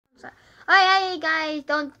Hey guys,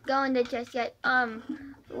 don't go in the chest yet.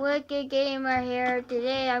 Wicked Gamer here.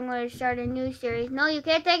 Today I'm going to start a new series. No, you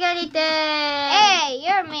can't take anything. Hey,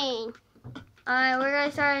 you're mean. Alright, we're going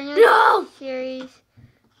to start a new series.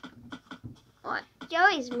 What?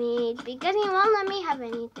 Joey's mean because he won't let me have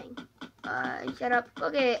anything. Shut up.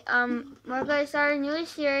 Okay, we're going to start a new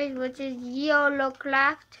series, which is Yolo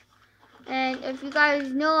Craft. And if you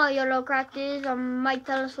guys know what Yolo Craft is, might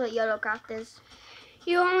tell us what Yolo Craft is.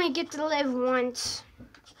 You only get to live once.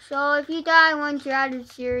 So if you die once, you're out of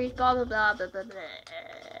the series, blah, blah, blah, blah, blah, blah.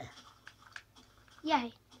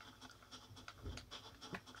 Yay.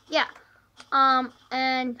 Yeah.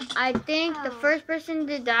 And I think the first person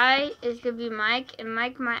to die is gonna be Mike, and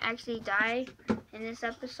Mike might actually die in this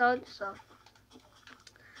episode, so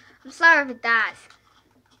I'm sorry if it dies.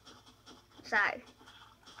 I'm sorry.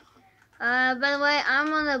 By the way,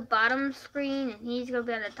 I'm on the bottom screen and he's gonna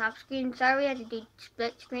be on the top screen. Sorry we had to do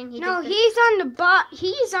split screen. He's on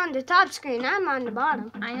the top screen. I'm on the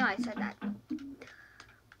bottom. I know I said that.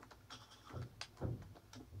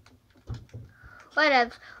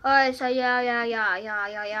 Whatever. Alright, so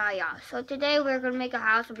yeah. So today we're gonna make a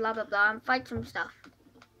house and blah blah blah and fight some stuff.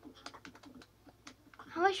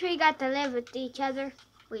 I wish we got to live with each other.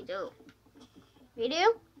 We do. We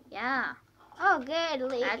do? Yeah. Oh,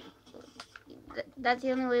 good. That's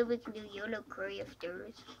the only way we can do Yolo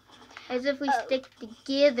crafters. As if we stick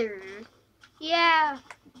together. Yeah.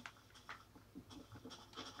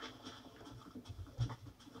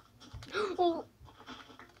 Oh.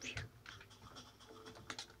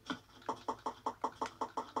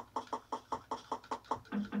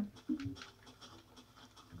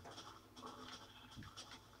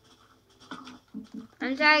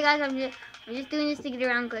 I'm sorry guys, I'm just doing this to get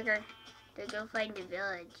around quicker. To go find the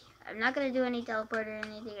village. I'm not gonna do any teleport or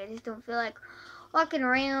anything. I just don't feel like walking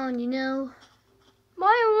around, you know.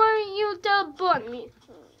 Why won't you teleport me?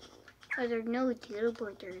 Because there's no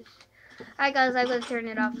teleporters. Alright guys, I'm gonna turn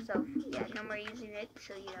it off, so yeah, no more using it.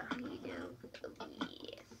 So yeah, you know.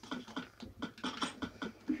 Yes.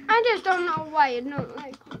 I just don't know why you don't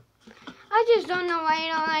like me. I just don't know why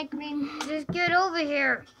you don't like me. Just get over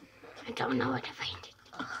here. I don't know what to find it.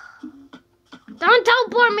 Don't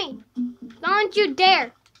teleport me. Don't you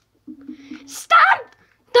dare. Stop!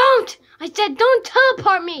 Don't! I said don't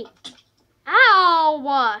teleport me. Ow!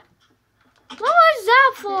 What was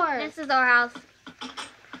that for? This is our house.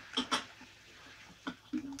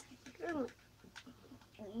 Hey,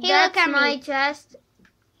 That's look at my me. chest.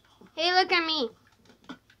 Hey, look at me.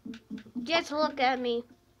 Just look at me.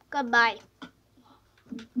 Goodbye.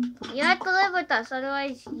 You have to live with us,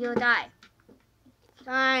 otherwise you'll die.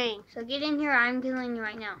 Fine. So get in here, I'm killing you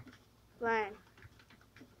right now. Fine.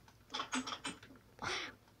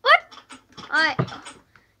 What? Alright.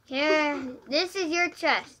 Here, this is your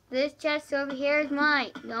chest. This chest over here is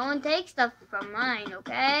mine. No one takes stuff from mine,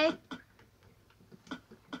 okay?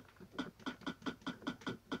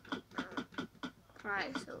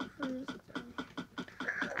 Alright, so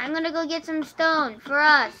I'm gonna go get some stone for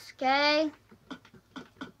us, okay?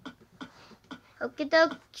 Okie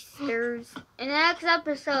dokesters. In the next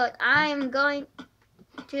episode, I am going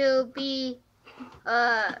to be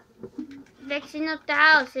fixing up the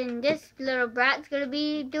house, and this little brat's gonna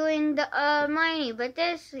be doing the mining. But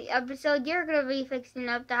this episode, you're gonna be fixing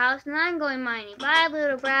up the house, and I'm going mining. Bye,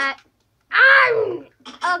 little brat.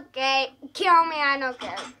 Okay. Kill me. I don't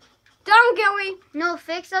care. Don't kill me. No,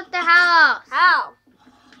 fix up the house. How?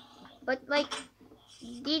 But like,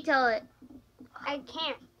 detail it. I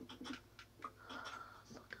can't.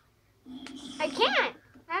 I can't.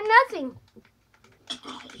 I have nothing.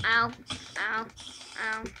 Ow, ow,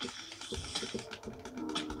 ow.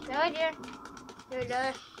 Told you. You're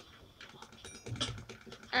done.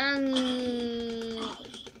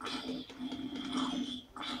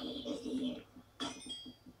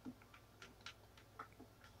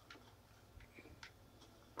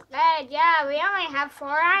 Dad, yeah, we only have 4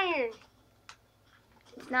 iron.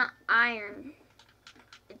 It's not iron.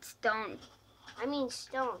 It's stone. I mean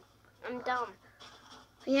stone. I'm dumb.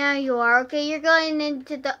 Yeah, you are. Okay, you're going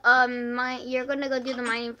into the you're gonna go do the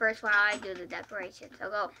mining first while I do the decoration. So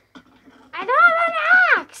go. I don't have an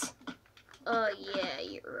axe. Oh yeah,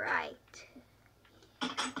 you're right.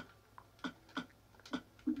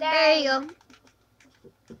 There you go.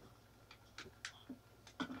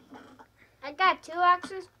 I got 2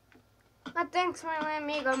 axes. But thanks for letting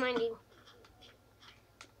me go mining.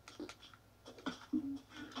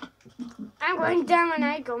 I'm going down when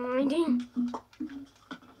I go mining.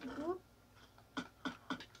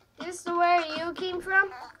 This is where you came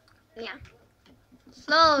from? Yeah.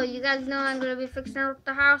 So, you guys know I'm going to be fixing up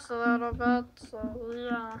the house a little bit, so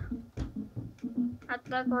yeah. I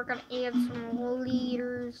think we're gonna add some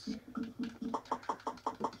leaders.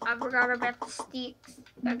 I forgot about the sticks.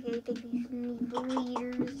 Okay, take these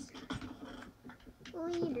leaders.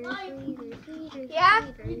 Leaders. Yeah,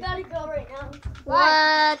 leaders. you gotta go right now.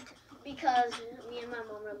 What? Because me and my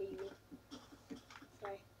mom are leaving.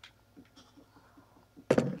 Sorry.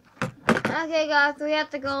 Okay, guys, we have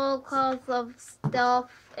to go cause of stuff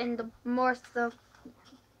and more stuff.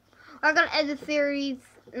 We're gonna end the series,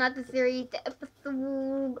 not the series, the episode.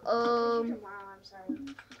 Tomorrow, I'm sorry.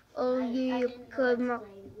 Yeah, because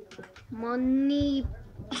my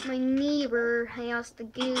neighbor has to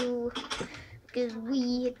go because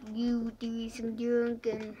we have to go do some junk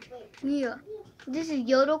and yeah. This is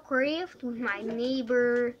Yolo Craft with my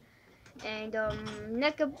neighbor, and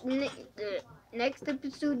next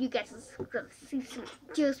episode you guys are gonna see some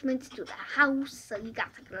adjustments to the house, so you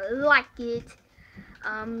guys are gonna like it.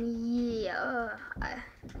 Yeah,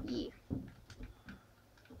 yeah.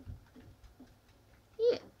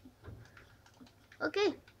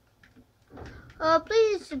 Okay.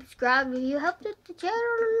 Please subscribe. You help the channel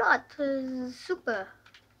a lot. Super.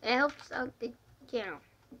 It helps out the channel.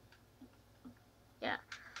 Yeah.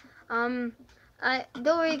 I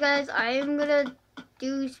don't worry, guys. I am gonna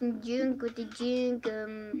do some junk with the junk.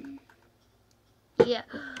 Yeah.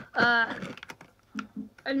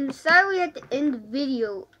 I'm sorry we had to end the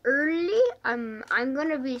video early. I'm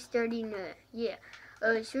gonna be starting. Yeah.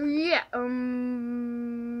 So yeah.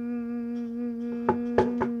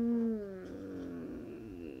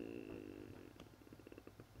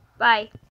 Bye.